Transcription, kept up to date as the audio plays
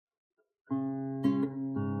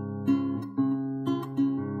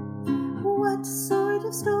What sort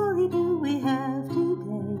of story do we have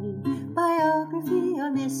today? Biography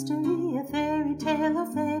or mystery, a fairy tale or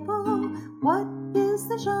fable? What is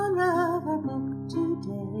the genre of our book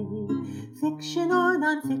today? Fiction or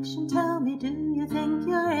non-fiction, tell me, do you think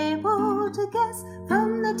you're able to guess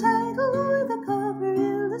from the title or the cover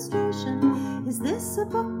illustration? Is this a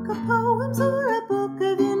book of poems or a book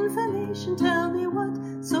of information? Tell me,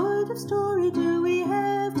 what sort of story do we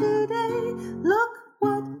have today? Look,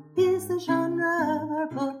 what is the genre of our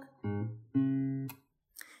book?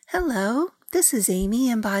 Hello, this is Amy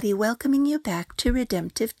Embody welcoming you back to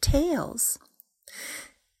Redemptive Tales.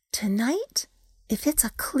 Tonight, if it's a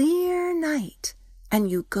clear night and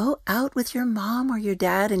you go out with your mom or your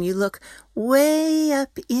dad and you look way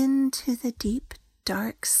up into the deep,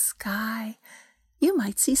 dark sky, you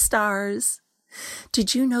might see stars.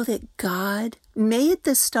 Did you know that God made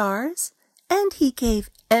the stars and He gave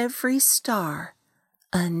every star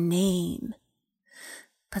a name?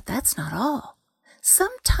 But that's not all.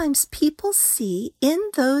 Sometimes people see in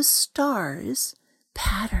those stars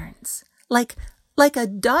patterns, like a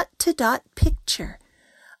dot-to-dot picture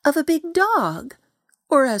of a big dog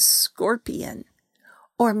or a scorpion,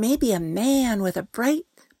 or maybe a man with a bright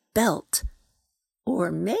belt,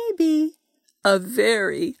 or maybe a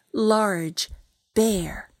very large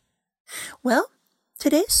bear. Well,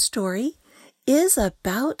 today's story is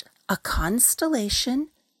about a constellation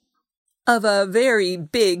of a very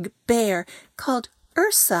big bear called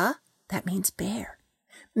Ursa, that means bear.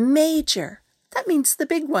 Major, that means the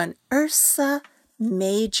big one, Ursa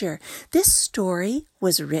Major. This story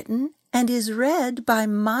was written and is read by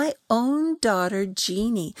my own daughter,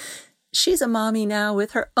 Jeannie. She's a mommy now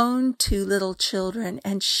with her own 2 little children,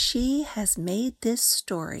 and she has made this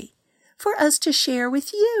story for us to share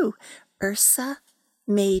with you. Ursa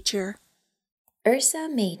Major. Ursa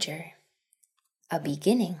Major, a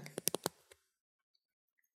beginning.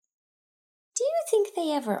 Do you think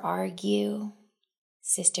they ever argue?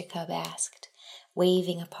 Sister Cub asked,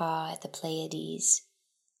 waving a paw at the Pleiades.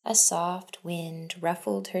 A soft wind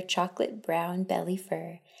ruffled her chocolate-brown belly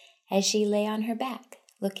fur as she lay on her back,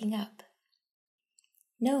 looking up.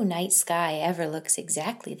 No night sky ever looks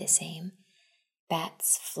exactly the same.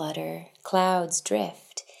 Bats flutter, clouds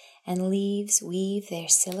drift, and leaves weave their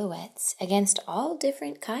silhouettes against all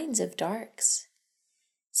different kinds of darks.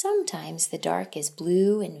 Sometimes the dark is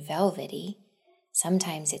blue and velvety.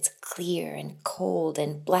 Sometimes it's clear and cold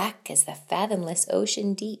and black as the fathomless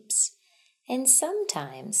ocean deeps. And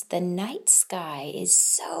sometimes the night sky is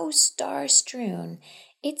so star-strewn,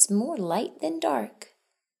 it's more light than dark.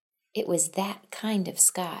 It was that kind of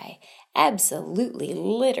sky, absolutely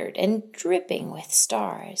littered and dripping with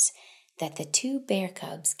stars, that the 2 bear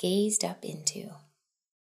cubs gazed up into.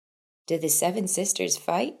 Did the 7 sisters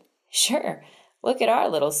fight? Sure, look at our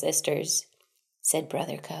little sisters, said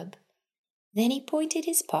Brother Cub. Then he pointed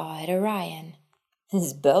his paw at Orion.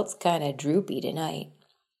 His belt's kind of droopy tonight.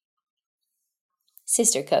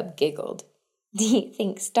 Sister Cub giggled. Do you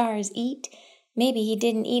think stars eat? Maybe he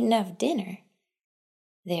didn't eat enough dinner.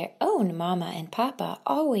 Their own Mama and Papa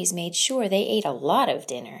always made sure they ate a lot of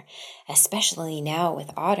dinner, especially now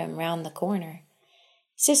with autumn round the corner.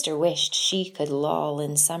 Sister wished she could loll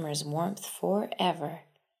in summer's warmth forever.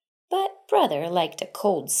 But Brother liked a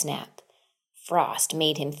cold snap. Frost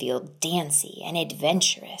made him feel dancy and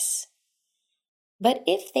adventurous. But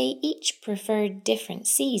if they each preferred different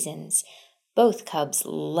seasons, both cubs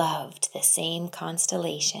loved the same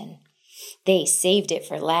constellation. They saved it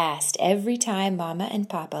for last every time Mama and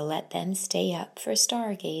Papa let them stay up for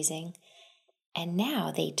stargazing. And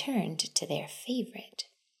now they turned to their favorite.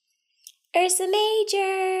 Ursa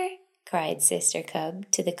Major! Cried Sister Cub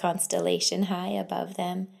to the constellation high above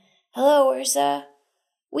them. Hello, Ursa.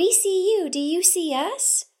 We see you. Do you see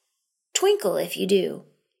us? Twinkle if you do.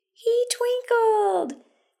 He twinkled.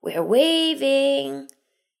 We're waving.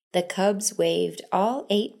 The cubs waved all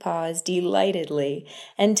 8 paws delightedly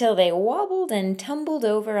until they wobbled and tumbled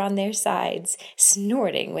over on their sides,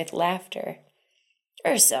 snorting with laughter.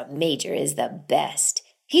 Ursa Major is the best.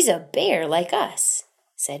 He's a bear like us,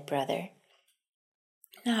 said Brother.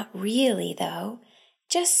 Not really, though.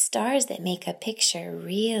 Just stars that make a picture,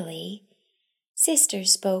 really. Sister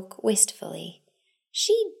spoke wistfully.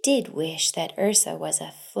 She did wish that Ursa was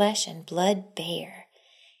a flesh and blood bear.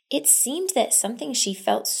 It seemed that something she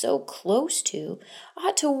felt so close to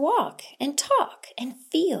ought to walk and talk and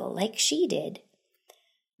feel like she did.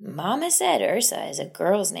 Mama said Ursa is a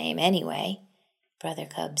girl's name anyway, Brother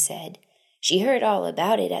Cub said. She heard all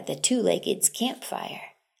about it at the 2-Legged's campfire.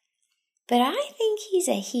 But I think he's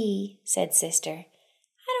a he, said Sister.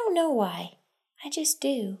 I don't know why. I just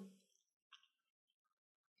do.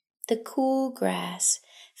 The cool grass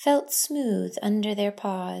felt smooth under their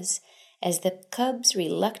paws as the cubs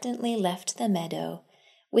reluctantly left the meadow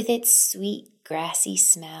with its sweet grassy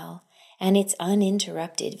smell and its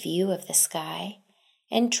uninterrupted view of the sky,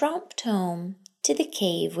 and tromped home to the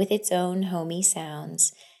cave with its own homey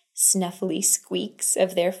sounds, snuffly squeaks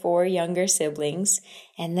of their 4 younger siblings,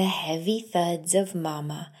 and the heavy thuds of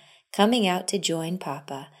Mama coming out to join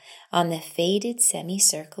Papa on the faded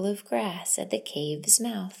semicircle of grass at the cave's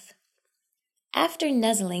mouth. After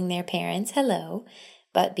nuzzling their parents hello,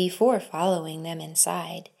 but before following them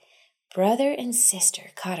inside, brother and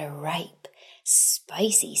sister caught a ripe,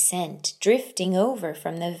 spicy scent drifting over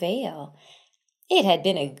from the vale. It had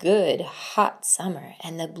been a good, hot summer,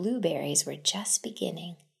 and the blueberries were just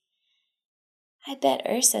beginning. "I bet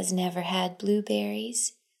Ursa's never had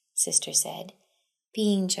blueberries," Sister said,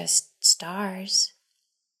 "being just stars."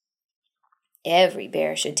 "Every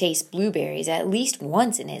bear should taste blueberries at least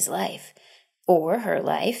once in his life, or her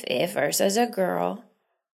life if Ursa's a girl."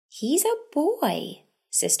 "He's a boy,"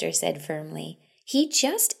 Sister said firmly. "He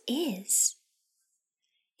just is."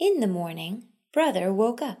 In the morning, brother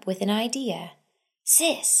woke up with an idea.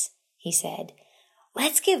 "Sis," he said,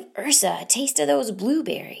 "let's give Ursa a taste of those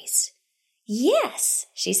blueberries." "Yes,"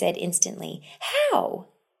 she said instantly. "How?"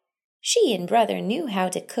 She and brother knew how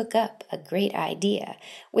to cook up a great idea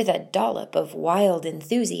with a dollop of wild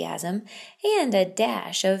enthusiasm and a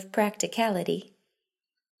dash of practicality.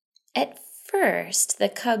 At first, the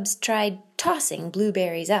cubs tried tossing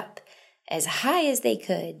blueberries up as high as they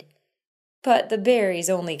could, but the berries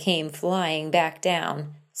only came flying back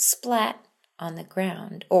down, splat on the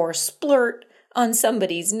ground or splurt on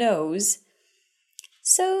somebody's nose.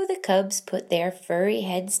 So the cubs put their furry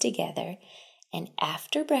heads together, and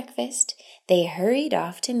after breakfast they hurried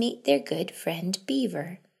off to meet their good friend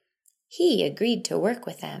Beaver. He agreed to work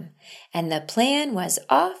with them, and the plan was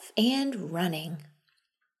off and running.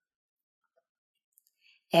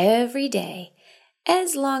 Every day,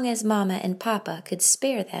 as long as Mama and Papa could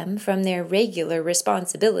spare them from their regular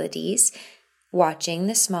responsibilities, watching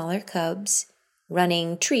the smaller cubs,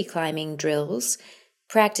 running tree-climbing drills,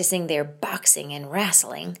 practicing their boxing and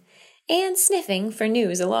wrestling, and sniffing for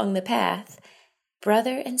news along the path,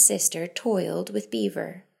 brother and sister toiled with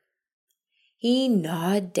Beaver. He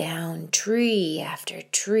gnawed down tree after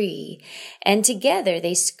tree, and together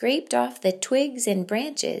they scraped off the twigs and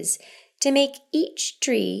branches to make each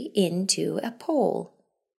tree into a pole.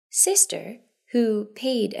 Sister, who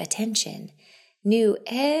paid attention, knew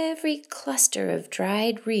every cluster of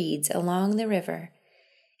dried reeds along the river,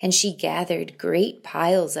 and she gathered great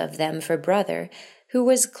piles of them for brother, who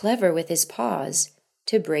was clever with his paws,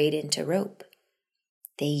 to braid into rope.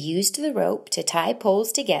 They used the rope to tie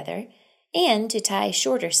poles together and to tie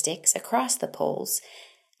shorter sticks across the poles,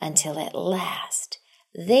 until at last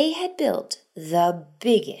they had built the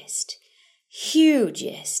biggest,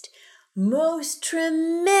 hugest, most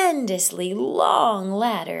tremendously long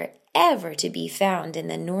ladder ever to be found in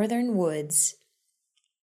the northern woods.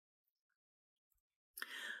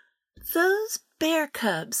 Those bear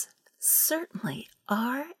cubs certainly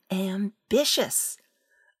are ambitious.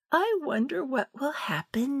 I wonder what will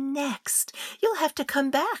happen next. You'll have to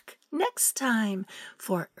come back next time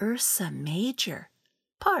for Ursa Major,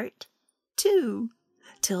 Part 2.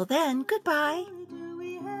 Till then, goodbye. What do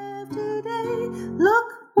we have today? Look,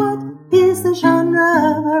 what is the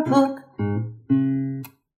genre of our book?